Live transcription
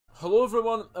Hello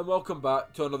everyone and welcome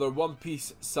back to another One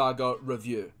Piece saga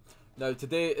review. Now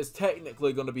today is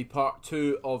technically going to be part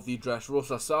 2 of the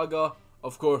Dressrosa saga,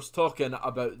 of course talking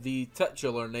about the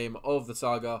titular name of the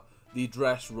saga, the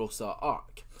Dressrosa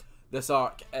arc. This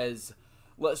arc is,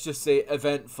 let's just say,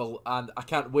 eventful, and I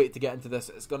can't wait to get into this.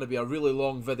 It's going to be a really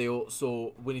long video,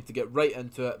 so we need to get right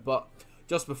into it, but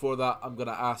just before that I'm going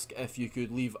to ask if you could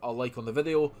leave a like on the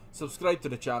video, subscribe to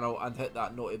the channel and hit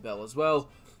that noti bell as well.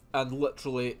 And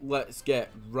literally, let's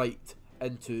get right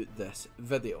into this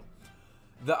video.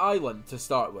 The island to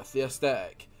start with, the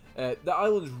aesthetic. The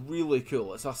island's really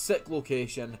cool. It's a sick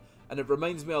location, and it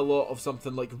reminds me a lot of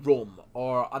something like Rome,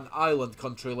 or an island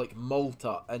country like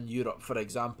Malta in Europe, for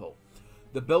example.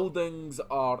 The buildings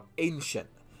are ancient,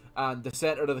 and the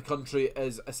centre of the country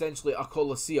is essentially a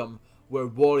coliseum where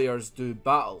warriors do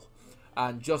battle.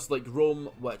 And just like Rome,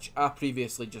 which I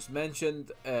previously just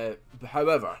mentioned,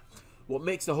 however, what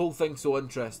makes the whole thing so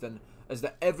interesting is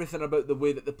that everything about the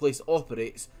way that the place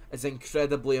operates is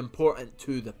incredibly important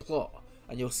to the plot,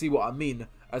 and you'll see what I mean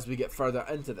as we get further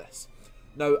into this.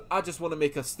 Now, I just want to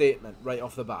make a statement right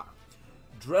off the bat.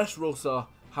 Dressrosa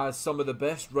has some of the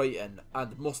best writing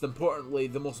and, most importantly,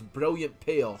 the most brilliant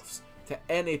payoffs to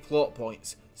any plot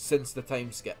points since the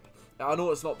time skip. Now, I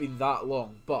know it's not been that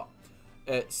long, but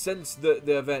since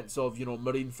the events of,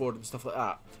 Marineford and stuff like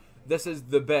that, this is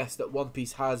the best that One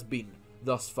Piece has been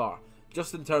thus far.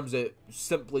 Just in terms of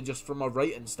simply just from a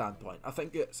writing standpoint. I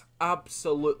think it's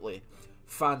absolutely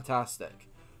fantastic.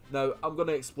 Now, I'm going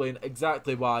to explain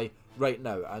exactly why right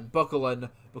now. And buckle in,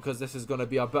 because this is going to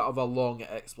be a bit of a long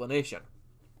explanation.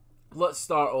 Let's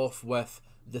start off with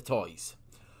the toys.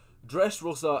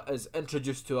 Dressrosa is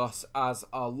introduced to us as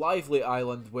a lively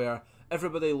island where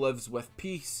everybody lives with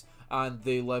peace and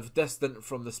they live distant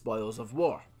from the spoils of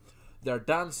war. They're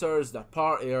dancers, they're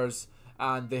partiers,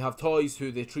 and they have toys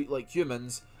who they treat like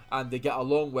humans, and they get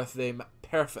along with them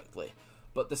perfectly.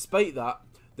 But despite that,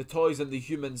 the toys and the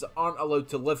humans aren't allowed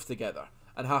to live together,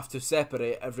 and have to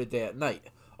separate every day at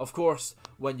night. Of course,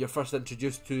 when you're first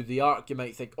introduced to the arc, you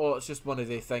might think, oh, it's just one of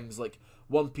the things, like,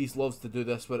 One Piece loves to do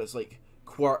this, where it's like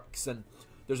quirks, and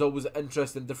there's always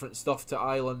interesting different stuff to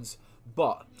islands,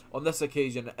 but on this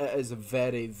occasion, it is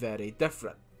very, very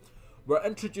different. We're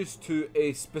introduced to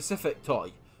a specific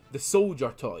toy, the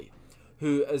soldier toy,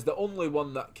 who is the only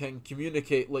one that can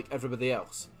communicate like everybody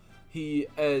else. He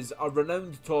is a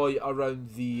renowned toy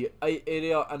around the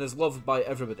area and is loved by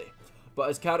everybody, but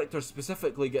his character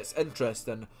specifically gets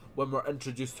interesting when we're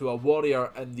introduced to a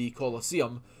warrior in the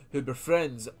Colosseum who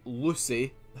befriends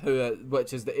Lucy,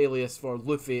 which is the alias for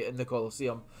Luffy in the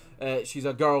Colosseum. She's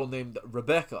a girl named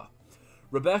Rebecca.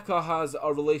 Rebecca has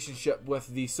a relationship with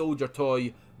the soldier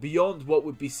toy beyond what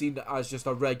would be seen as just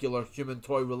a regular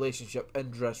human-toy relationship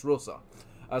in Dressrosa,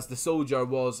 as the soldier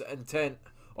was intent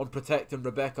on protecting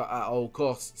Rebecca at all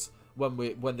costs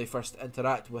when they first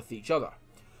interact with each other.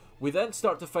 We then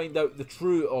start to find out the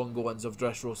true ongoings of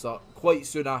Dressrosa quite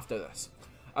soon after this,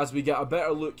 as we get a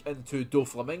better look into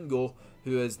Doflamingo,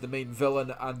 who is the main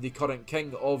villain and the current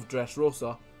king of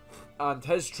Dressrosa, and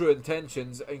his true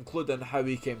intentions, including how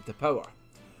he came to power.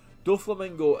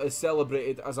 Doflamingo is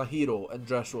celebrated as a hero in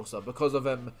Dressrosa because of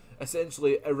him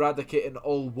essentially eradicating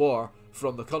all war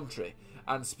from the country,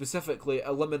 and specifically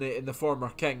eliminating the former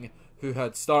king who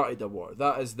had started the war.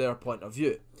 That is their point of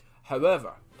view.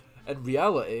 However, in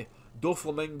reality,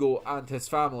 Doflamingo and his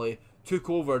family took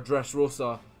over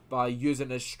Dressrosa by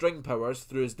using his string powers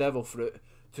through his devil fruit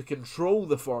to control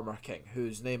the former king,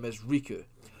 whose name is Riku,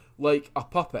 like a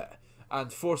puppet,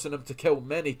 and forcing him to kill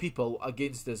many people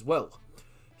against his will.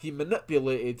 He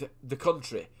manipulated the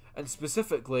country, and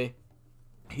specifically,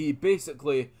 he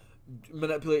basically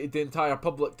manipulated the entire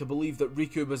public to believe that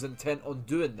Riku was intent on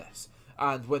doing this.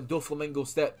 And when Doflamingo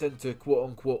stepped in to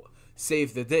quote-unquote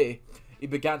save the day, he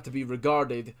began to be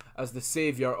regarded as the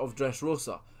saviour of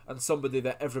Dressrosa, and somebody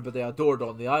that everybody adored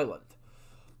on the island.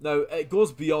 Now, it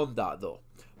goes beyond that though,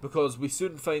 because we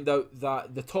soon find out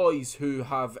that the toys who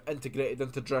have integrated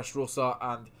into Dressrosa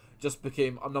and just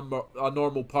became a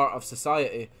normal part of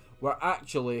society were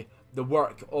actually the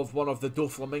work of one of the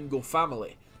Doflamingo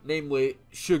family, namely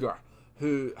Sugar,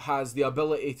 who has the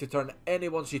ability to turn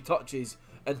anyone she touches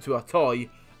into a toy,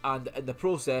 and in the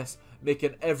process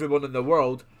making everyone in the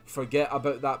world forget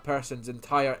about that person's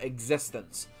entire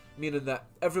existence, meaning that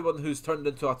everyone who's turned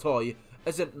into a toy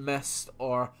isn't missed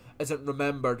or isn't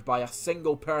remembered by a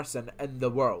single person in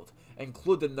the world,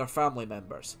 including their family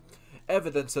members.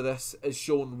 Evidence of this is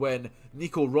shown when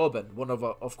Nico Robin, one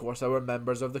of course our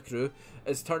members of the crew,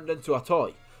 is turned into a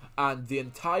toy, and the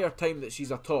entire time that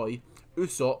she's a toy,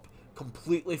 Usopp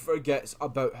completely forgets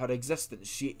about her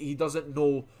existence. He doesn't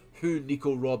know who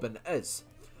Nico Robin is.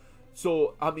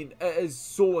 So, I mean, it is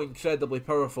so incredibly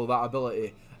powerful, that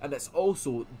ability, and it's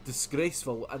also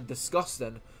disgraceful and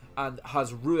disgusting and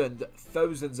has ruined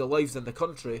thousands of lives in the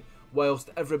country, whilst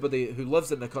everybody who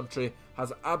lives in the country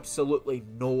has absolutely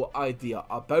no idea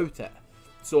about it.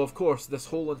 So, of course, this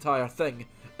whole entire thing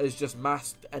is just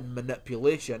masked in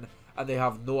manipulation, and they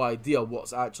have no idea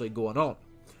what's actually going on.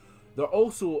 There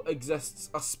also exists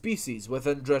a species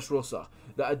within Dressrosa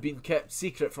that had been kept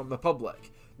secret from the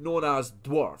public, known as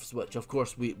dwarves, which of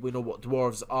course we know what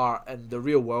dwarves are in the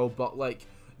real world, but like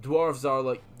dwarves are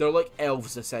like, they're like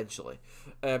elves essentially.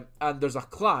 And there's a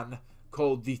clan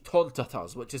called the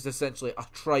Tontatas, which is essentially a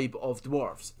tribe of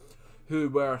dwarves, who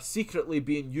were secretly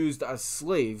being used as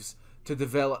slaves to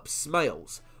develop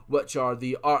smiles, which are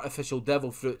the artificial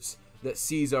devil fruits that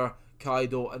Caesar,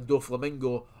 Kaido and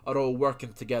Doflamingo are all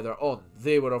working together on.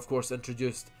 They were of course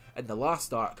introduced in the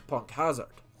last arc, Punk Hazard.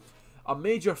 A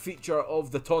major feature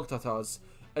of the Tontatas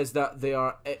is that they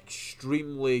are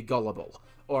extremely gullible,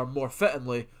 or more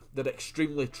fittingly, they're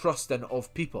extremely trusting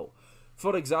of people.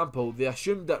 For example, they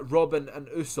assumed that Robin and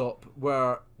Usopp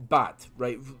were bad,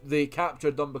 right? They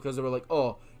captured them because they were like,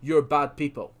 oh, you're bad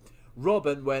people.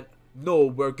 Robin went, no,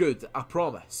 we're good, I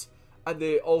promise. And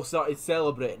they all started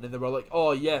celebrating, and they were like,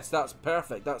 oh yes, that's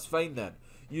perfect, that's fine then.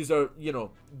 You're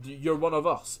one of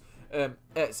us.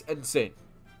 It's insane.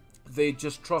 They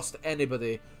just trust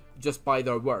anybody just by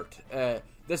their word.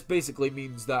 This basically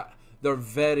means that they're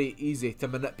very easy to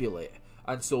manipulate.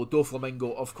 And so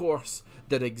Doflamingo, of course,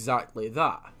 did exactly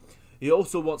that. He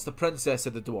also wants the princess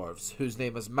of the dwarves, whose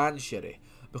name is Manshiri,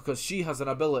 because she has an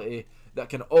ability that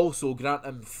can also grant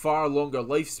him far longer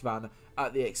lifespan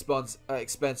at the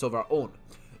expense of her own.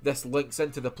 This links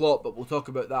into the plot, but we'll talk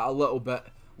about that a little bit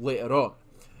later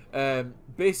on.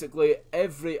 Basically,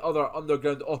 every other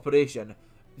underground operation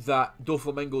that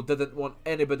Doflamingo didn't want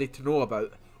anybody to know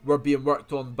about were being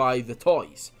worked on by the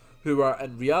toys, who are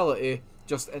in reality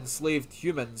just enslaved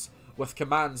humans with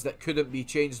commands that couldn't be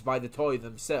changed by the toy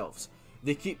themselves.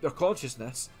 They keep their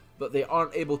consciousness, but they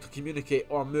aren't able to communicate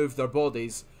or move their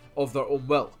bodies of their own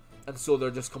will, and so they're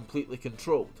just completely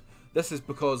controlled. This is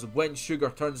because when Sugar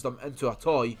turns them into a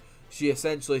toy, she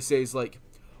essentially says like,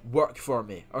 work for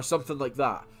me, or something like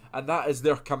that, and that is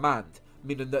their command,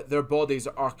 meaning that their bodies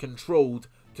are controlled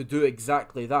to do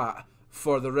exactly that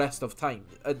for the rest of time,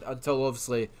 until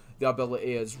obviously the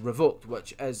ability is revoked,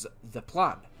 which is the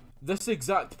plan. This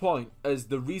exact point is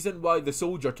the reason why the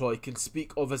soldier toy can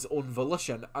speak of his own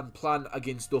volition and plan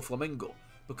against Doflamingo,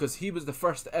 because he was the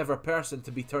first ever person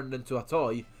to be turned into a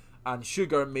toy, and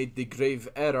Sugar made the grave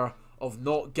error of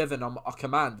not giving him a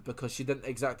command because she didn't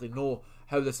exactly know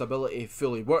how this ability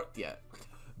fully worked yet.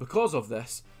 Because of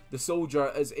this, the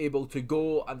soldier is able to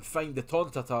go and find the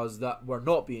Tontatas that were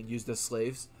not being used as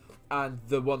slaves, and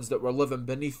the ones that were living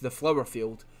beneath the flower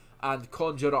field, and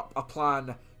conjure up a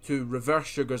plan to reverse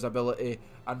Sugar's ability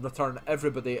and return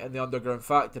everybody in the underground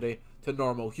factory to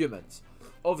normal humans.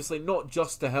 Obviously not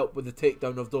just to help with the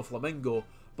takedown of Doflamingo,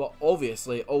 but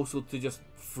obviously also to just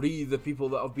free the people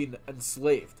that have been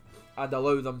enslaved and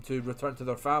allow them to return to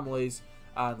their families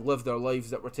and live their lives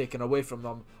that were taken away from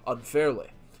them unfairly.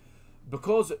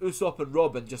 Because Usopp and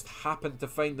Robin just happened to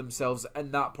find themselves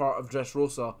in that part of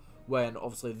Dressrosa when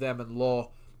obviously them and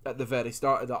Law at the very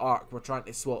start of the arc were trying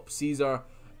to swap Caesar,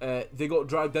 they got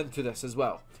dragged into this as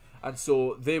well, and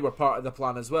so they were part of the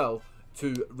plan as well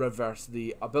to reverse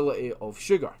the ability of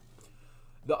Sugar.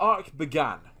 The arc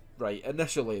began, right,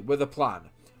 initially with a plan,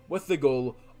 with the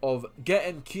goal of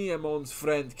getting Kiemon's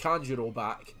friend Kanjuro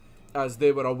back, as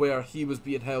they were aware he was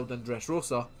being held in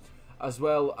Dressrosa, as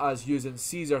well as using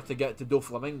Caesar to get to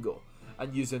Doflamingo,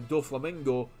 and using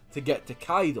Doflamingo to get to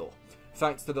Kaido,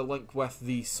 thanks to the link with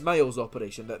the Smiles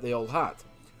operation that they all had.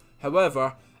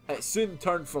 However, it soon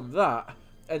turned from that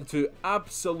into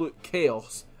absolute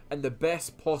chaos in the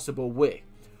best possible way.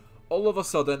 All of a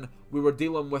sudden, we were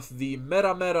dealing with the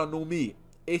Mera Mera no Mi,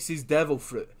 Ace's devil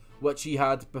fruit, which he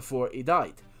had before he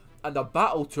died, and a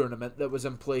battle tournament that was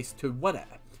in place to win it,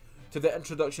 to the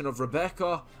introduction of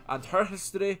Rebecca and her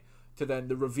history, to then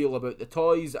the reveal about the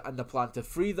toys and the plan to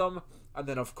free them, and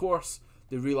then of course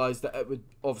they realised that it would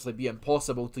obviously be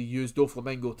impossible to use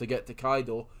Doflamingo to get to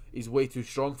Kaido, he's way too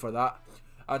strong for that,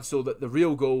 and so that the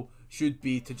real goal should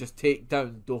be to just take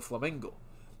down Doflamingo.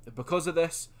 Because of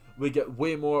this, we get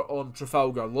way more on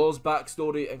Trafalgar Law's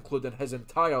backstory, including his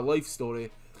entire life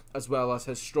story, as well as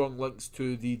his strong links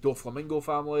to the Doflamingo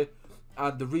family,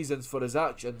 and the reasons for his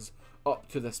actions up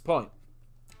to this point.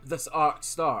 This arc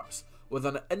starts with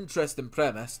an interesting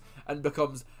premise and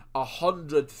becomes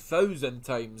 100,000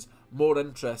 times more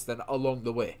interesting along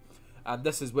the way. and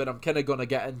this is where I'm kind of going to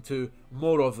get into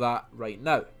more of that right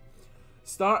now.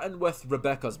 Starting with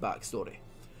Rebecca's backstory.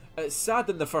 It's sad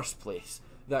in the first place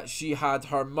that she had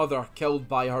her mother killed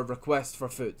by her request for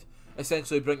food,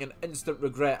 essentially bringing instant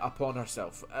regret upon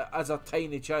herself as a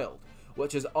tiny child,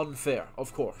 which is unfair,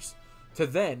 of course. To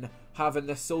then having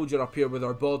this soldier appear with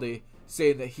her body,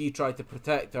 saying that he tried to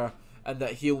protect her and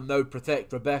that he'll now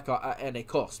protect Rebecca at any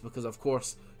cost because of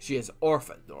course she is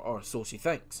orphaned, or so she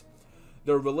thinks.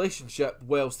 Their relationship,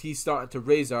 whilst he's starting to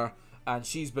raise her and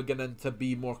she's beginning to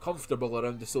be more comfortable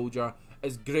around the soldier,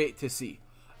 is great to see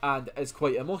and is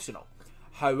quite emotional.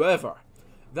 However,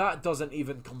 that doesn't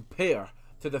even compare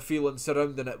to the feeling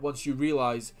surrounding it once you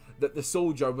realise that the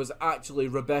soldier was actually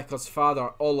Rebecca's father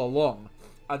all along,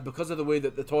 and because of the way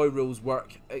that the toy rules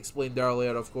work, explained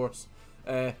earlier of course,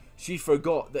 she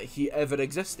forgot that he ever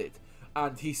existed,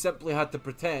 and he simply had to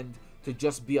pretend to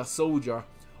just be a soldier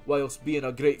whilst being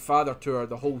a great father to her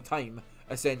the whole time,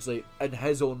 essentially in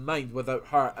his own mind, without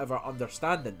her ever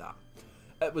understanding that.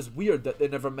 It was weird that they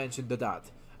never mentioned the dad,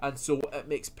 and so it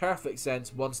makes perfect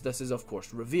sense once this is of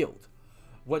course revealed.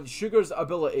 When Sugar's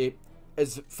ability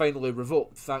is finally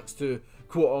revoked, thanks to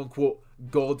quote-unquote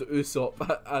God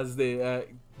Usopp, as they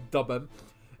dub him,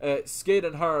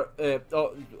 scaring her,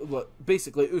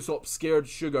 basically Usopp scared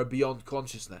Sugar beyond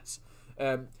consciousness.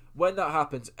 When that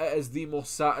happens, it is the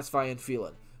most satisfying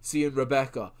feeling, seeing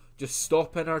Rebecca just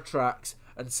stop in her tracks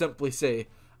and simply say,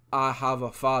 "I have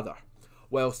a father,"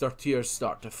 whilst her tears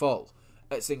start to fall.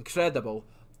 It's incredible,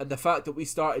 and the fact that we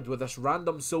started with this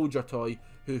random soldier toy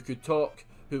who could talk,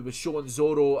 who was showing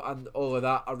Zoro and all of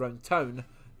that around town,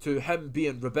 to him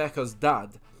being Rebecca's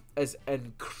dad, is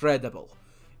incredible.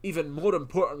 Even more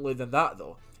importantly than that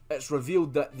though, it's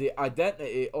revealed that the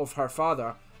identity of her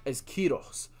father is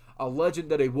Kyros, a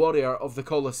legendary warrior of the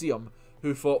Colosseum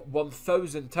who fought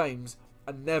 1,000 times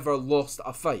and never lost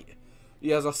a fight. He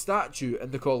has a statue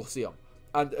in the Colosseum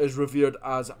and is revered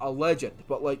as a legend,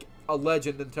 but like a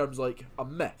legend in terms like a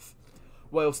myth.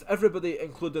 Whilst everybody,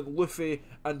 including Luffy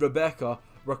and Rebecca,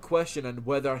 were questioning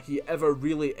whether he ever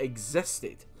really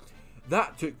existed.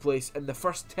 That took place in the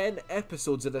first 10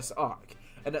 episodes of this arc,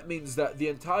 and it means that the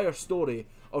entire story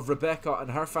of Rebecca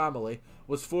and her family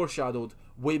was foreshadowed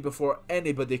way before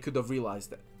anybody could have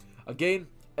realised it. Again,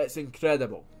 it's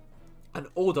incredible. And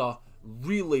Oda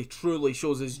really truly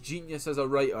shows his genius as a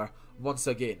writer once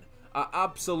again. I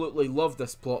absolutely love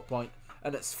this plot point,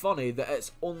 and it's funny that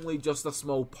it's only just a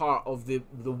small part of the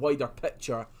wider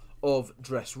picture of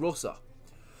Dressrosa.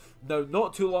 Now,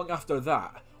 not too long after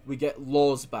that, we get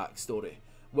Law's backstory,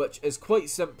 which is quite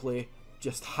simply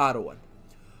just harrowing.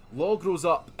 Law grows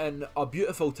up in a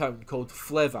beautiful town called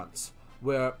Flevance,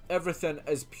 where everything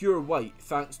is pure white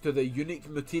thanks to the unique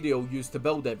material used to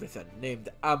build everything, named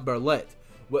amber lead,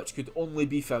 which could only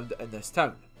be found in this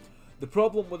town. The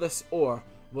problem with this ore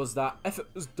was that if it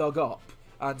was dug up,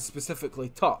 and specifically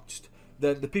touched,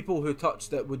 then the people who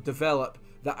touched it would develop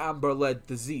the amber lead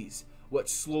disease, which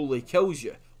slowly kills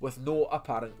you, with no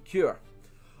apparent cure.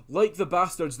 Like the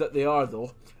bastards that they are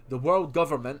though, the world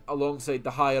government, alongside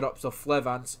the higher-ups of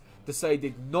Flevance,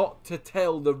 decided not to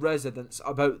tell the residents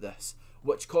about this,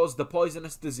 which caused the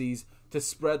poisonous disease to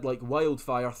spread like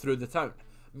wildfire through the town,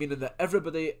 meaning that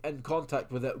everybody in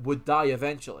contact with it would die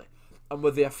eventually. And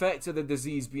with the effects of the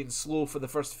disease being slow for the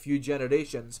first few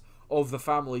generations of the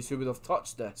families who would have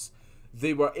touched this,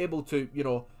 they were able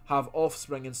to, have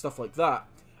offspring and stuff like that,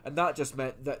 and that just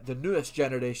meant that the newest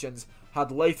generations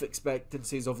had life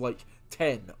expectancies of like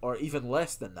 10 or even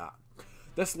less than that.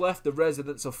 This left the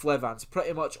residents of Flevance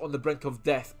pretty much on the brink of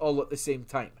death all at the same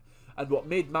time, and what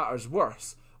made matters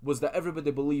worse was that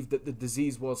everybody believed that the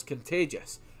disease was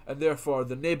contagious, and therefore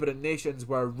the neighbouring nations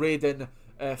were raiding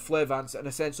Flevance and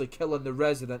essentially killing the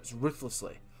residents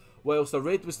ruthlessly. Whilst the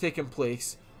raid was taking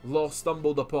place, Law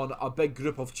stumbled upon a big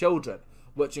group of children,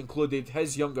 which included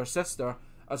his younger sister,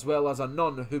 as well as a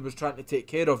nun who was trying to take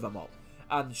care of them all,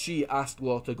 and she asked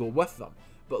Law to go with them,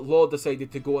 but Law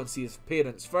decided to go and see his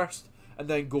parents first, and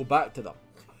then go back to them.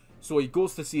 So he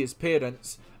goes to see his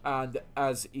parents, and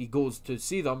as he goes to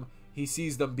see them, he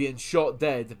sees them being shot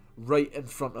dead right in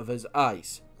front of his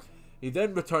eyes. He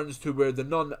then returns to where the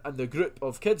nun and the group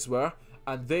of kids were,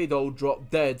 and they'd all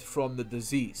dropped dead from the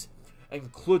disease,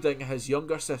 including his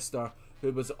younger sister,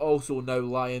 who was also now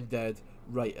lying dead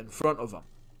right in front of him.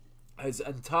 His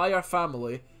entire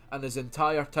family and his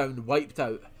entire town wiped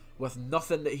out, with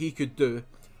nothing that he could do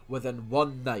within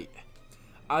one night.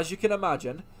 As you can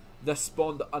imagine, this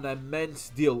spawned an immense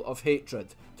deal of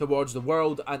hatred towards the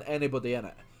world and anybody in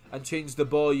it, and changed the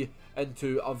boy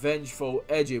into a vengeful,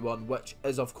 edgy one, which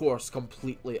is of course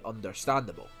completely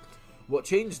understandable. What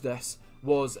changed this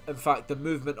was in fact the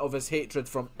movement of his hatred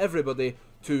from everybody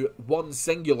to one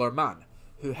singular man,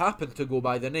 who happened to go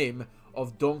by the name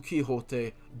of Don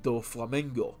Quixote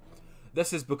doflamingo.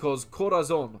 This is because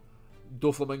Corazon,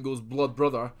 Doflamingo's blood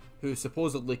brother, who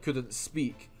supposedly couldn't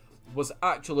speak, was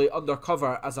actually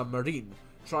undercover as a marine,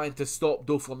 trying to stop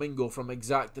Doflamingo from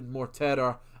exacting more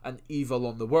terror and evil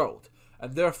on the world,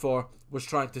 and therefore was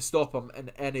trying to stop him in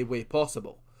any way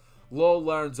possible. Law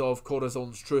learns of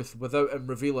Corazon's truth without him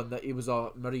revealing that he was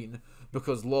a marine,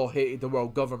 because Law hated the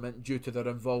world government due to their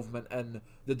involvement in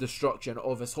the destruction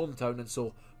of his hometown, and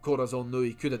so Corazon knew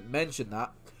he couldn't mention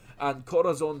that. And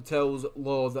Corazon tells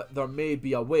Law that there may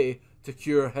be a way to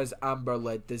cure his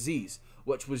amber-lead disease,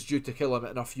 which was due to kill him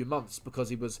in a few months because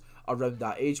he was around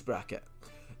that age bracket.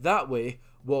 That way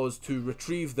was to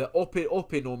retrieve the Ope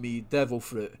Ope no Mi devil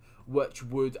fruit, which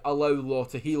would allow Law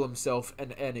to heal himself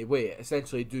in any way,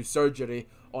 essentially do surgery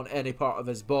on any part of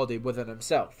his body within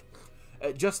himself.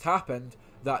 It just happened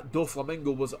that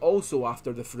Doflamingo was also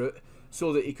after the fruit,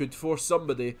 so that he could force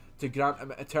somebody to grant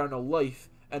him eternal life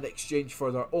in exchange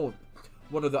for their own,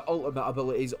 one of the ultimate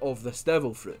abilities of this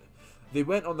devil fruit. They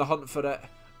went on the hunt for it,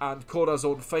 and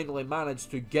Corazon finally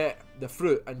managed to get the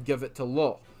fruit and give it to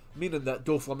Law, meaning that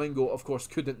Doflamingo of course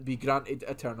couldn't be granted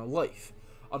eternal life.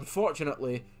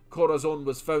 Unfortunately, Corazon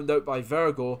was found out by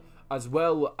Virgo, as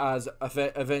well as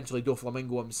eventually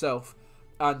Doflamingo himself,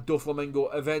 and Doflamingo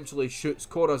eventually shoots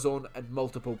Corazon in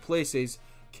multiple places,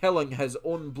 killing his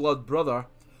own blood brother,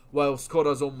 whilst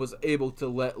Corazon was able to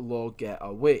let Law get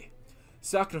away,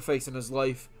 sacrificing his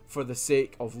life for the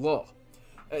sake of Law.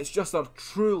 It's just a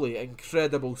truly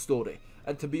incredible story,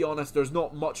 and to be honest, there's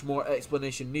not much more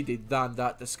explanation needed than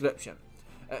that description.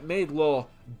 It made Law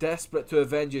desperate to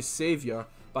avenge his saviour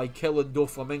by killing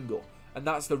Doflamingo, and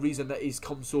that's the reason that he's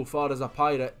come so far as a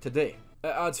pirate today. It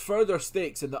adds further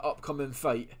stakes in the upcoming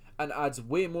fight, and adds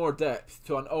way more depth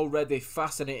to an already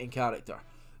fascinating character.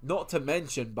 Not to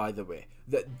mention, by the way,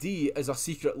 that D is a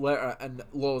secret letter in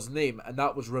Law's name, and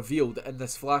that was revealed in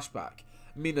this flashback,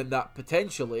 meaning that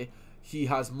potentially he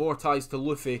has more ties to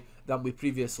Luffy than we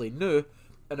previously knew,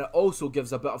 and it also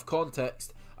gives a bit of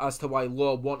context as to why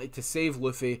Law wanted to save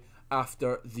Luffy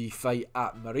after the fight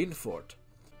at Marineford.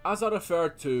 As I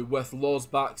referred to with Law's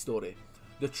backstory,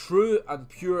 the true and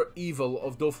pure evil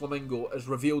of Doflamingo is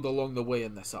revealed along the way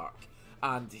in this arc,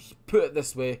 and put it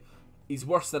this way, he's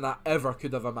worse than I ever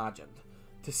could have imagined.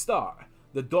 To start,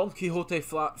 the Don Quixote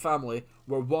family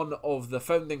were one of the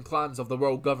founding clans of the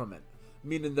world government,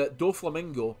 meaning that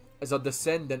Doflamingo is a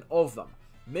descendant of them,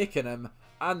 making him,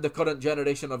 and the current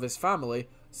generation of his family,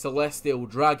 celestial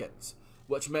dragons,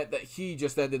 which meant that he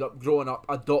just ended up growing up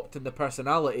adopting the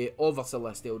personality of a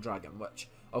celestial dragon, which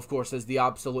of course is the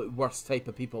absolute worst type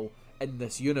of people in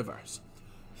this universe.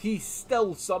 He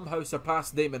still somehow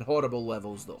surpassed them in horrible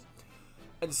levels though.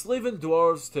 Enslaving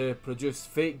dwarves to produce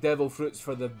fake devil fruits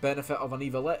for the benefit of an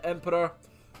evil emperor,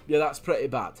 yeah, that's pretty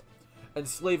bad.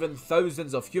 Enslaving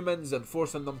thousands of humans and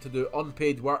forcing them to do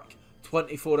unpaid work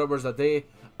 24 hours a day,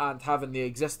 and having the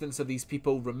existence of these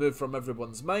people removed from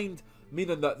everyone's mind,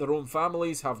 meaning that their own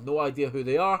families have no idea who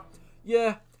they are,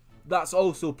 yeah, that's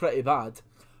also pretty bad.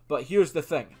 But here's the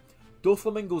thing,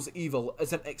 Doflamingo's evil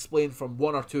isn't explained from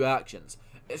one or two actions,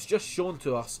 it's just shown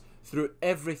to us through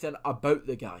everything about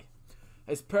the guy.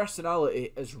 His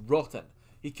personality is rotten,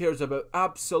 he cares about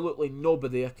absolutely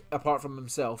nobody apart from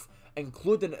himself,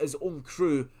 including his own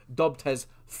crew, dubbed his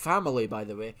family by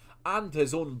the way, and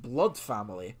his own blood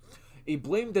family. He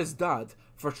blamed his dad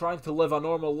for trying to live a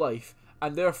normal life,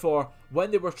 and therefore,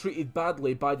 when they were treated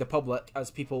badly by the public,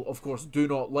 as people of course do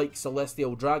not like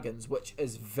celestial dragons, which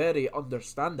is very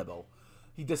understandable,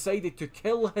 he decided to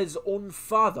kill his own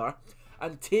father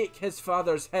and take his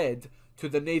father's head to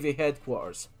the Navy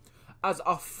headquarters. As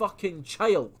a fucking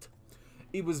child.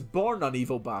 He was born an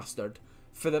evil bastard.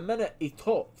 For the minute he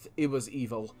talked, he was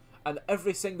evil, and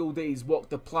every single day he's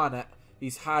walked the planet,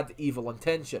 he's had evil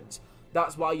intentions.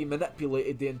 That's why he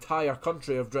manipulated the entire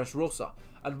country of Dressrosa,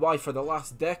 and why for the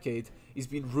last decade he's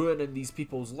been ruining these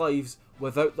people's lives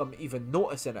without them even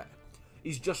noticing it.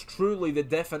 He's just truly the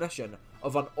definition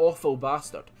of an awful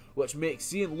bastard, which makes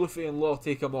seeing Luffy and Law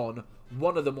take him on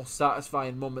one of the most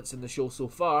satisfying moments in the show so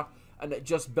far, and it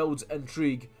just builds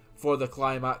intrigue for the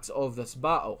climax of this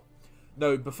battle.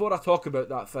 Now, before I talk about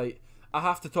that fight, I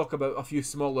have to talk about a few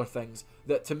smaller things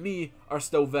that to me are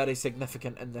still very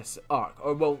significant in this arc.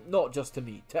 Or well, not just to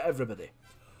me, to everybody.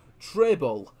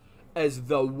 Treble is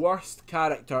the worst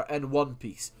character in One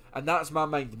Piece, and that's my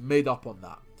mind made up on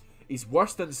that. He's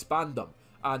worse than Spandam,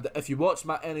 and if you watch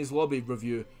my Enies Lobby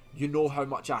review, you know how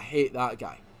much I hate that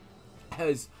guy.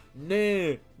 His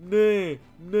nay,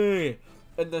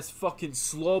 in this fucking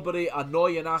slobbery,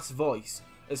 annoying ass voice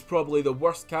is probably the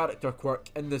worst character quirk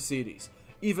in the series.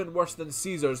 Even worse than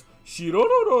Caesar's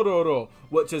Shirororororo,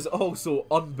 which is also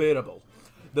unbearable.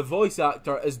 The voice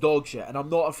actor is dogshit, and I'm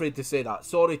not afraid to say that.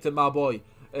 Sorry to my boy,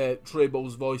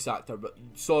 Treble's voice actor, but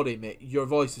sorry mate, your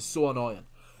voice is so annoying.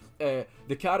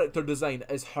 The character design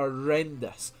is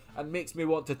horrendous, and makes me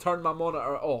want to turn my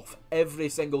monitor off every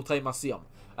single time I see him.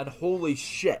 And holy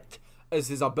shit, is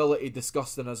his ability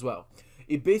disgusting as well.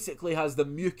 He basically has the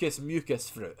mucus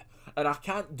fruit, and I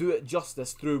can't do it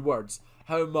justice through words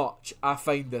how much I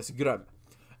find this grim.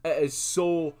 It is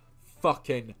so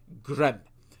fucking grim.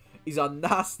 He's a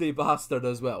nasty bastard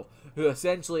as well, who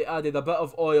essentially added a bit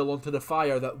of oil onto the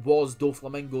fire that was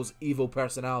Doflamingo's evil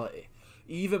personality.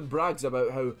 He even brags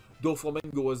about how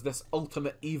Doflamingo is this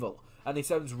ultimate evil, and he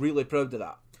sounds really proud of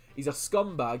that. He's a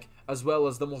scumbag as well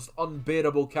as the most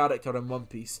unbearable character in One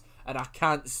Piece, and I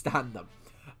can't stand him.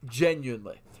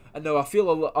 Genuinely. And now I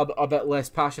feel a bit less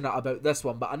passionate about this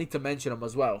one, but I need to mention him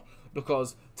as well,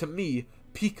 because to me,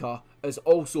 Pika is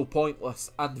also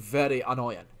pointless and very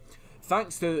annoying.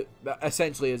 Thanks to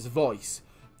essentially his voice,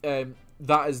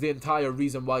 that is the entire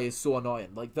reason why he's so annoying.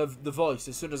 Like the voice,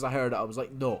 as soon as I heard it, I was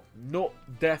like, no,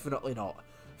 definitely not.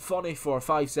 Funny for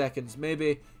 5 seconds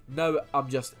maybe, now I'm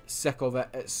just sick of it.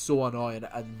 It's so annoying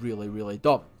and really, really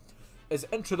dumb. His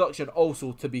introduction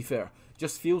also, to be fair,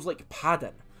 just feels like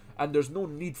padding, and there's no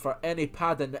need for any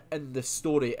padding in this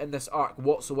story, in this arc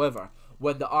whatsoever,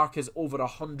 when the arc is over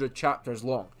 100 chapters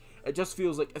long. It just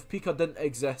feels like if Pika didn't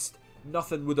exist,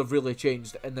 nothing would have really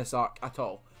changed in this arc at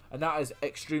all. And that is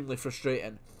extremely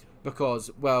frustrating because,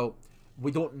 well,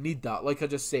 we don't need that. Like I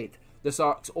just said, this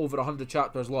arc's over 100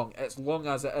 chapters long. It's long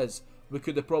as it is. We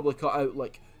could have probably cut out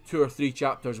like 2 or 3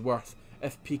 chapters worth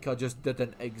if Pika just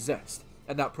didn't exist.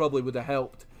 And that probably would have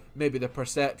helped maybe the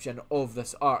perception of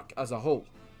this arc as a whole.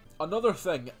 Another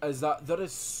thing is that there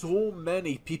is so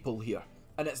many people here.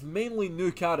 And it's mainly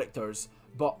new characters,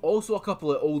 but also a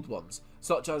couple of old ones,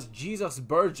 such as Jesus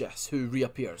Burgess, who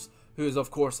reappears, who is of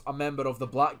course a member of the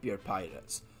Blackbeard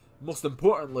Pirates. Most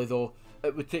importantly though,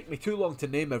 it would take me too long to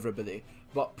name everybody,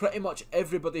 but pretty much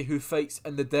everybody who fights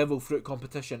in the Devil Fruit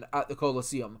competition at the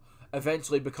Colosseum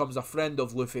eventually becomes a friend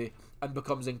of Luffy and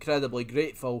becomes incredibly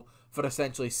grateful for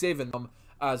essentially saving them,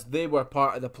 as they were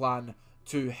part of the plan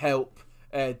to help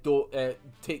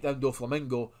take down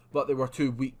Doflamingo, but they were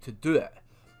too weak to do it.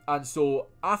 And so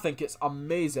I think it's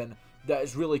amazing that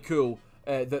it's really cool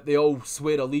that they all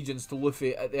swear allegiance to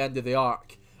Luffy at the end of the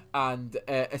arc, and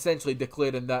essentially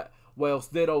declaring that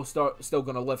whilst they're all still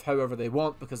going to live however they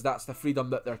want, because that's the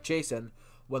freedom that they're chasing,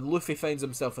 when Luffy finds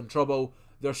himself in trouble,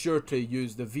 they're sure to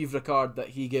use the Vivre card that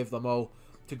he gave them all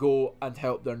to go and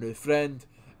help their new friend.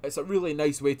 It's a really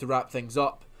nice way to wrap things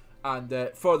up, and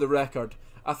for the record,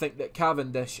 I think that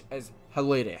Cavendish is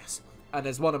hilarious and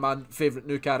is one of my favourite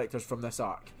new characters from this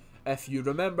arc. If you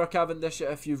remember Cavendish,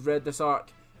 if you've read this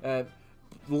arc,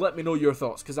 let me know your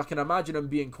thoughts, because I can imagine him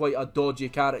being quite a dodgy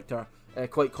character,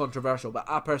 quite controversial, but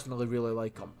I personally really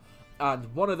like him.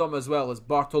 And one of them as well is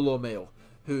Bartolomeo,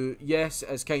 who, yes,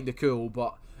 is kind of cool,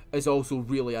 but is also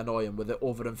really annoying with the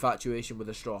over-infatuation with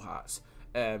the Straw Hats.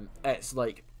 It's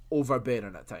like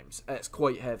overbearing at times. It's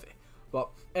quite heavy. But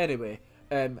anyway,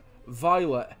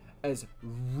 Violet is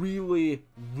really,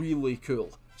 really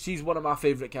cool. She's one of my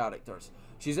favourite characters.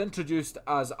 She's introduced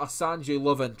as a Sanji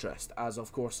love interest, as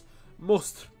of course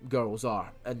most girls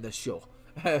are in this show.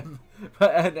 And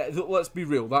let's be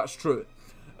real, that's true.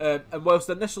 And whilst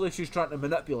initially she's trying to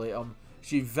manipulate him,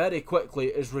 she very quickly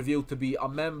is revealed to be a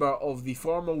member of the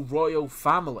formal royal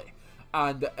family,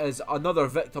 and is another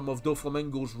victim of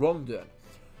Doflamingo's wrongdoing.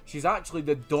 She's actually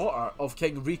the daughter of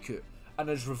King Riku, and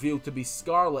is revealed to be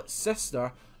Scarlet's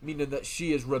sister, meaning that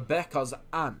she is Rebecca's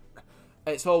aunt.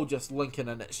 It's all just linking,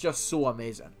 and it's just so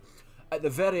amazing. At the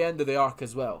very end of the arc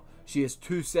as well, she is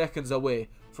 2 seconds away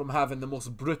from having the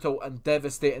most brutal and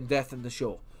devastating death in the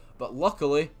show. But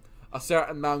luckily, a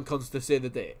certain man comes to save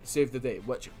the day,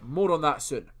 which more on that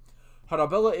soon. Her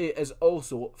ability is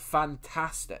also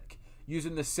fantastic,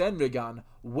 using the Senrigan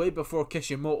way before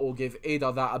Kishimoto gave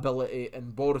Ada that ability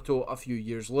in Boruto a few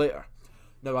years later.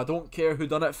 Now, I don't care who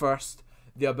done it first,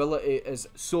 the ability is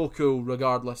so cool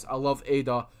regardless. I love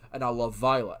Ada and I love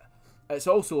Violet. It's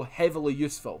also heavily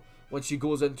useful when she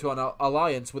goes into an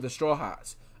alliance with the Straw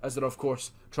Hats, as they're of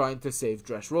course trying to save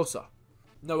Dressrosa.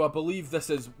 Now, I believe this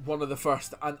is one of the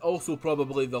first and also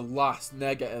probably the last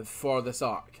negative for this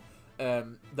arc that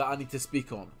I need to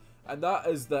speak on, and that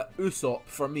is that Usopp,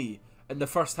 for me, in the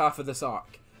first half of this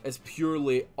arc, is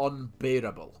purely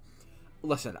unbearable.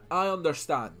 Listen, I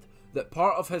understand that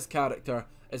part of his character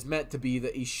is meant to be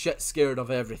that he's shit scared of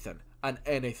everything and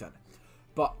anything.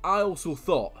 But I also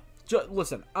thought,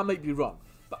 listen, I might be wrong,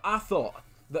 but I thought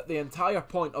that the entire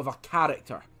point of a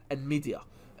character in media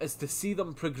is to see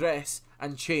them progress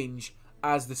and change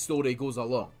as the story goes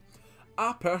along.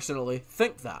 I personally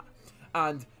think that,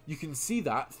 and you can see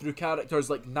that through characters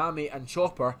like Nami and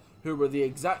Chopper, who were the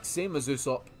exact same as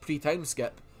Usopp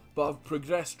pre-timeskip, but have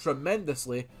progressed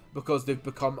tremendously because they've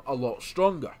become a lot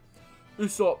stronger.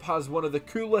 Usopp has one of the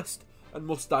coolest and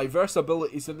most diverse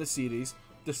abilities in the series,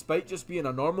 despite just being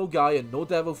a normal guy and no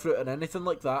devil fruit and anything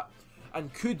like that,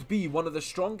 and could be one of the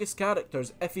strongest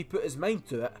characters if he put his mind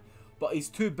to it, but he's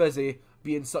too busy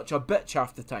being such a bitch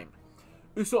half the time.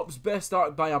 Usopp's best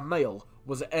arc by a mile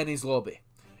was at Enies Lobby.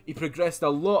 He progressed a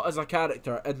lot as a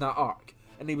character in that arc,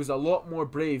 and he was a lot more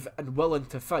brave and willing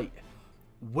to fight.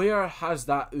 Where has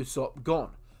that Usopp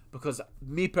gone? Because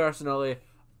me personally,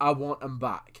 I want him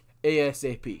back,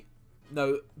 ASAP.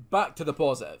 Now, back to the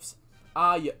positives.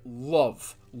 I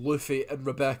love Luffy and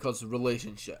Rebecca's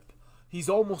relationship. He's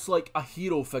almost like a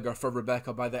hero figure for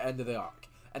Rebecca by the end of the arc,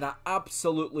 and I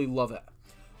absolutely love it.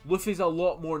 Luffy's a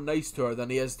lot more nice to her than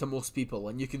he is to most people,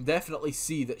 and you can definitely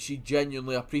see that she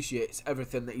genuinely appreciates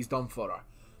everything that he's done for her.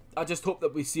 I just hope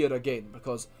that we see her again,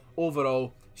 because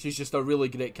overall, she's just a really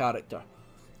great character.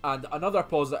 And another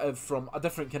positive from a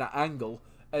different kind of angle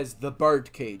is the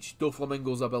bird cage,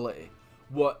 Doflamingo's ability,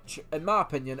 which, in my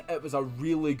opinion, it was a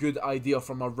really good idea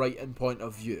from a writing point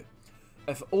of view.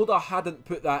 If Oda hadn't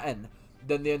put that in,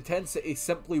 then the intensity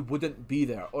simply wouldn't be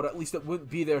there, or at least it wouldn't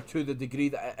be there to the degree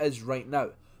that it is right now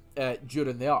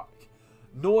during the arc.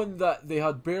 Knowing that they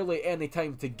had barely any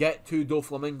time to get to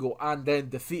Doflamingo and then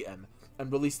defeat him,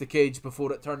 and release the cage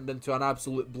before it turned into an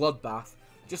absolute bloodbath,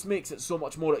 just makes it so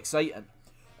much more exciting.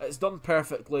 It's done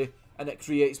perfectly, and it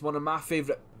creates one of my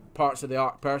favourite parts of the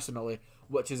arc personally,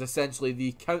 which is essentially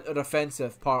the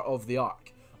counter-offensive part of the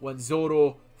arc, when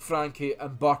Zoro, Frankie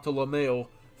and Bartolomeo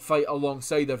fight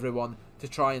alongside everyone to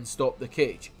try and stop the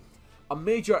cage. A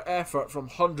major effort from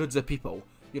hundreds of people,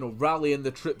 rallying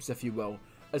the troops if you will,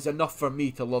 is enough for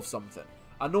me to love something.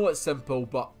 I know it's simple,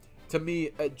 but to me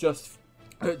it just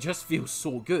feels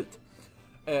so good.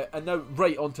 And now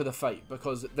right onto the fight,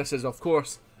 because this is of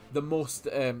course the most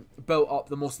built up,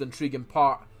 the most intriguing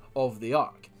part of the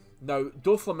arc. Now,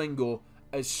 Doflamingo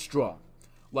is strong,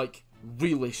 like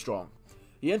really strong.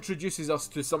 He introduces us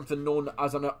to something known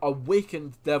as an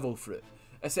awakened devil fruit,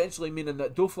 essentially meaning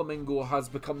that Doflamingo has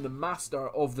become the master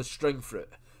of the string fruit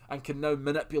and can now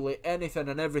manipulate anything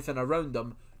and everything around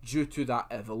him due to that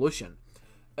evolution.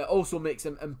 It also makes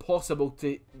him impossible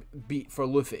to beat for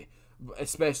Luffy,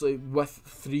 especially with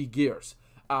 3 gears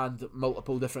and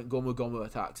multiple different Gomu Gomu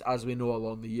attacks, as we know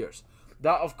along the years.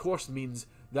 That of course means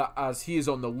that as he is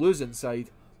on the losing side,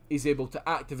 he's able to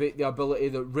activate the ability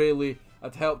that Rayleigh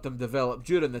had helped him develop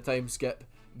during the time skip,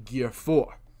 Gear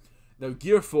 4. Now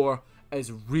Gear 4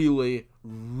 is really,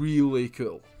 really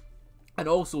cool, and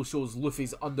also shows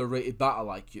Luffy's underrated battle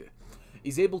IQ.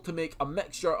 He's able to make a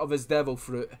mixture of his devil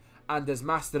fruit and his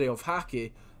mastery of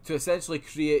Haki to essentially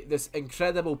create this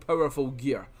incredible powerful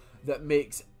gear that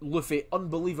makes Luffy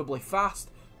unbelievably fast,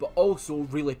 but also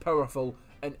really powerful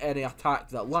in any attack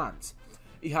that lands.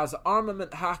 He has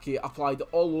armament Haki applied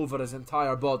all over his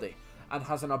entire body, and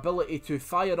has an ability to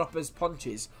fire up his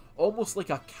punches almost like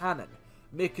a cannon,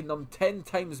 making them 10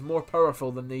 times more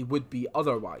powerful than they would be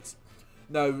otherwise.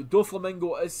 Now,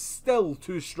 Doflamingo is still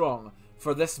too strong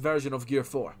for this version of Gear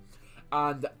 4,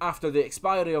 and after the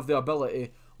expiry of the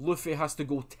ability, Luffy has to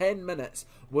go 10 minutes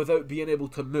without being able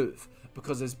to move,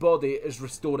 because his body is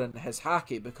restoring his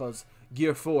Haki, because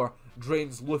Gear 4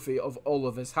 drains Luffy of all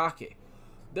of his Haki.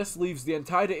 This leaves the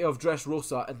entirety of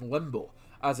Dressrosa in limbo,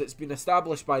 as it's been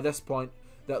established by this point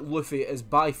that Luffy is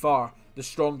by far the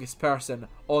strongest person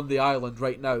on the island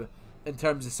right now, in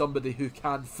terms of somebody who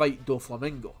can fight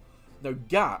Doflamingo. Now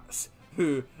Gats,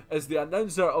 who is the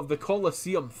announcer of the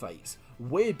Colosseum fights,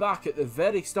 way back at the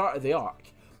very start of the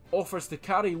arc, offers to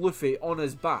carry Luffy on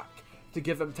his back to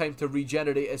give him time to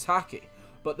regenerate his Haki,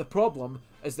 but the problem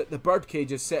is that the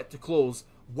birdcage is set to close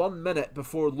 1 minute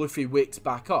before Luffy wakes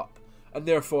back up, and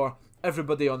therefore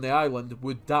everybody on the island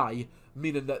would die,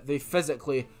 meaning that they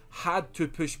physically had to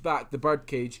push back the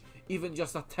birdcage even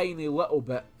just a tiny little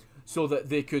bit so that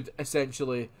they could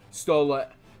essentially stall it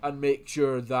and make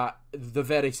sure that the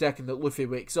very second that Luffy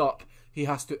wakes up, he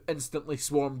has to instantly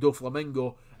swarm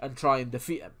Doflamingo and try and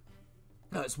defeat him.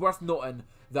 Now, it's worth noting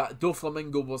that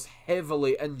Doflamingo was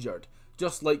heavily injured,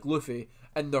 just like Luffy,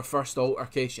 in their first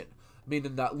altercation,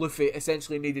 meaning that Luffy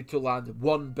essentially needed to land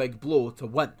one big blow to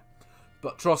win.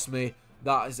 But trust me,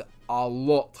 that is a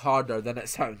lot harder than it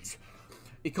sounds.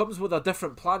 He comes with a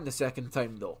different plan the second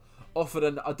time though,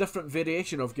 offering a different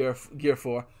variation of Gear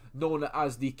 4 known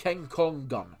as the King Kong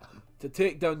gun to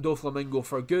take down Doflamingo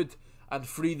for good and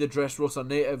free the Dressrosa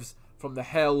natives from the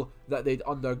hell that they'd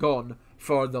undergone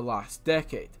for the last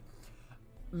decade.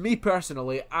 Me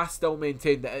personally, I still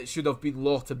maintain that it should have been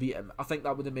Law to beat him. I think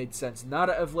that would have made sense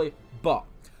narratively, but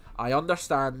I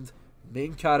understand,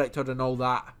 main character and all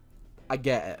that, I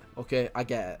get it, okay, I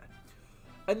get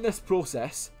it. In this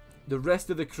process, the rest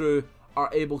of the crew are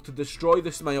able to destroy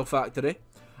the Smile Factory,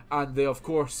 and they of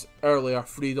course earlier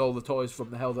freed all the toys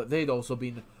from the hell that they'd also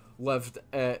been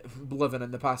living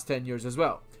in the past 10 years as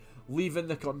well, leaving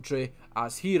the country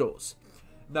as heroes.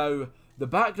 Now, the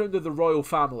background of the royal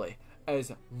family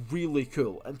is really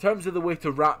cool. In terms of the way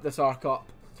to wrap this arc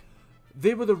up,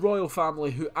 they were the royal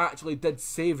family who actually did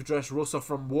save Dressrosa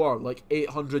from war like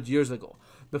 800 years ago,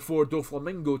 before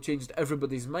Doflamingo changed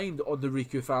everybody's mind on the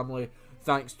Riku family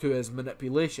thanks to his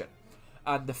manipulation.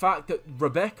 And the fact that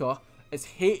Rebecca is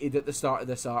hated at the start of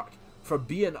this arc for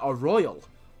being a royal,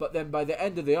 but then by the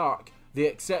end of the arc they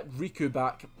accept Riku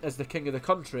back as the king of the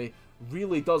country,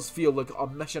 really does feel like a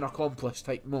mission accomplished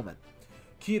type moment.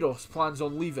 Kiros plans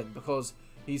on leaving because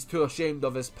he's too ashamed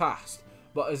of his past,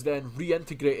 but is then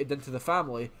reintegrated into the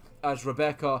family as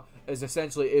Rebecca is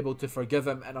essentially able to forgive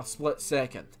him in a split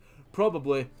second,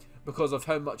 probably because of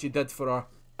how much he did for her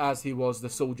as he was the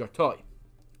soldier toy.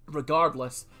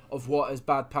 Regardless of what his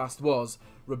bad past was,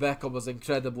 Rebecca was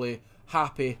incredibly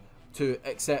happy to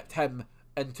accept him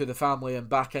into the family and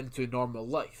back into normal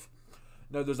life.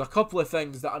 Now there's a couple of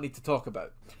things that I need to talk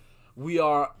about. We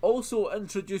are also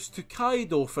introduced to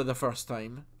Kaido for the first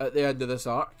time at the end of this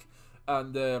arc,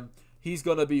 and he's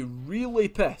going to be really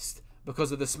pissed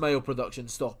because of the Smile production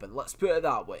stopping. Let's put it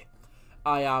that way.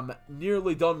 I am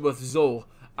nearly done with Zoe,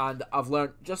 and I've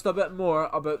learned just a bit more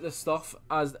about this stuff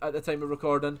as at the time of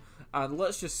recording, and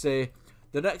let's just say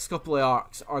the next couple of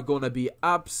arcs are going to be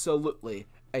absolutely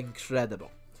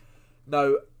incredible.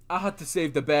 Now, I had to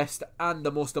save the best and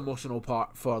the most emotional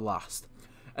part for last,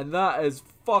 and that is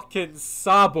fucking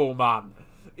Sabo, man.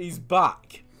 He's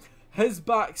back. His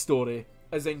backstory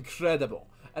is incredible,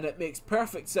 and it makes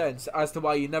perfect sense as to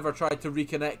why he never tried to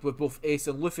reconnect with both Ace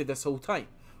and Luffy this whole time,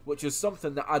 which is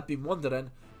something that I'd been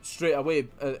wondering straight away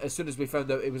as soon as we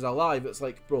found out he was alive. It's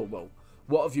like, bro, well,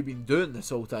 what have you been doing this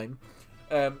whole time?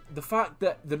 The fact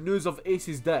that the news of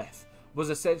Ace's death was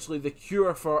essentially the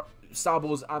cure for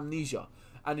Sabo's amnesia,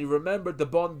 and he remembered the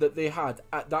bond that they had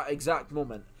at that exact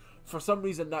moment. For some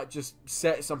reason that just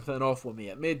set something off with me.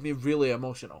 It made me really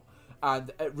emotional,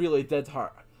 and it really did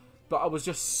hurt. But I was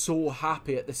just so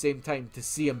happy at the same time to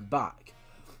see him back.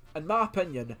 In my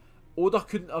opinion, Oda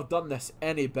couldn't have done this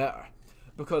any better,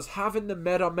 because having the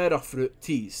Mera Mera fruit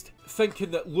teased,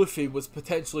 thinking that Luffy was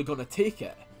potentially going to take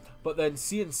it, but then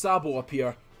seeing Sabo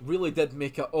appear really did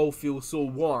make it all feel so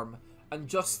warm, and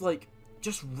just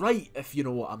right, if you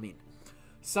know what I mean.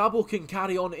 Sabo can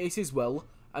carry on Ace's will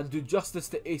and do justice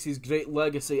to Ace's great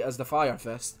legacy as the Fire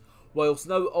Fist, whilst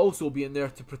now also being there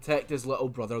to protect his little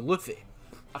brother Luffy.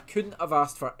 I couldn't have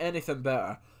asked for anything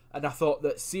better, and I thought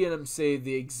that seeing him say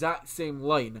the exact same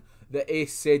line that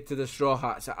Ace said to the Straw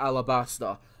Hats at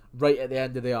Alabasta right at the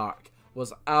end of the arc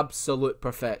was absolute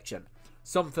perfection.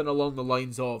 Something along the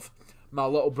lines of, "My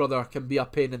little brother can be a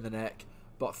pain in the neck,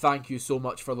 but thank you so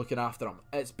much for looking after him."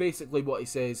 It's basically what he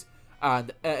says,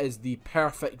 and it is the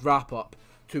perfect wrap up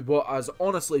to what has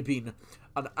honestly been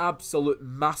an absolute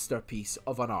masterpiece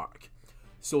of an arc.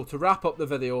 So to wrap up the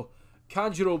video,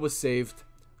 Kanjuro was saved,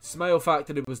 Smile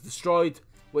Factory was destroyed,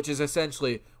 which is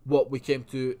essentially what we came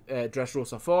to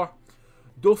Dressrosa for.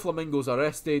 Doflamingo's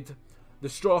arrested, the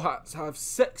Straw Hats have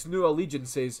 6 new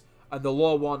allegiances, and the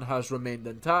Law One has remained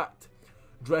intact.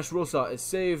 Dressrosa is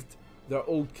saved, their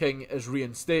old king is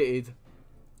reinstated,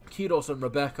 Kiros and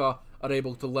Rebecca are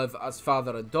able to live as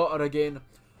father and daughter again,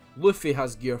 Luffy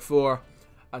has Gear 4,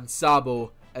 and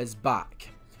Sabo is back.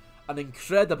 An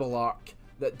incredible arc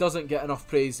that doesn't get enough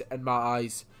praise in my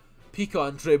eyes, Pika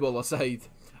and Trable aside,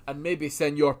 and maybe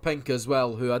Senor Pink as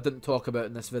well, who I didn't talk about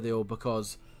in this video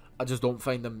because I just don't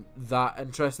find them that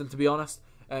interesting, to be honest.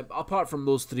 Apart from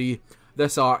those 3,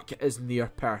 this arc is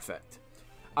near perfect.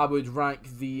 I would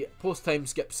rank the post-time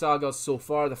skip sagas so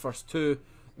far, the first 2.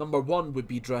 Number 1 would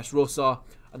be Dressrosa,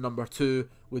 and number 2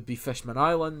 would be Fishman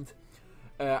Island.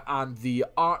 And the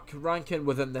arc ranking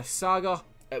within this saga,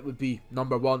 it would be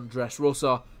number 1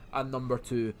 Dressrosa and number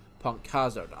 2 Punk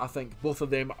Hazard. I think both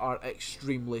of them are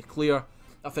extremely clear.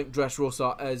 I think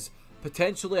Dressrosa is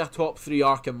potentially a top 3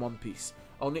 arc in One Piece.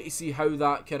 I'll need to see how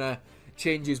that kind of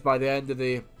changes by the end of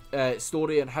the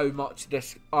story, and how much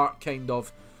this arc kind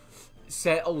of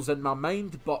settles in my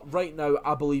mind, but right now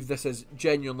I believe this is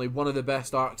genuinely one of the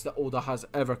best arcs that Oda has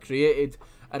ever created,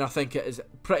 and I think it is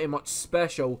pretty much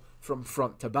special from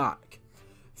front to back.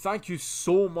 Thank you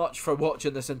so much for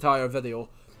watching this entire video.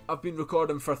 I've been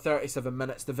recording for 37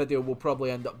 minutes, the video will probably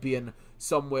end up being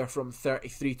somewhere from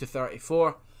 33 to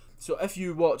 34, so if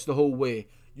you watch the whole way,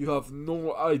 you have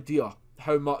no idea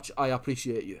how much I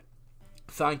appreciate you.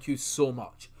 Thank you so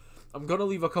much. I'm going to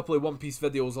leave a couple of One Piece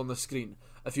videos on the screen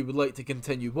if you would like to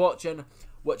continue watching,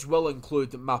 which will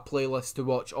include my playlist to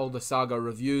watch all the saga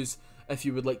reviews if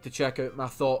you would like to check out my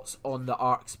thoughts on the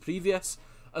arcs previous,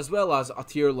 as well as a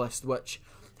tier list which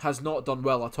has not done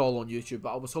well at all on YouTube,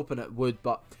 but I was hoping it would,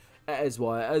 but it is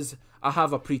what it is. I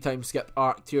have a pre-time skip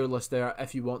arc tier list there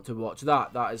if you want to watch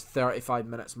that. That is 35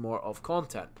 minutes more of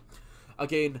content.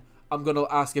 Again, I'm going to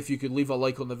ask if you could leave a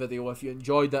like on the video if you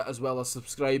enjoyed it, as well as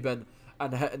subscribing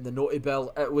and hitting the noti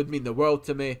bell. It would mean the world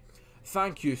to me.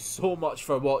 Thank you so much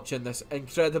for watching this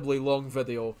incredibly long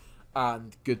video,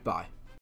 and goodbye.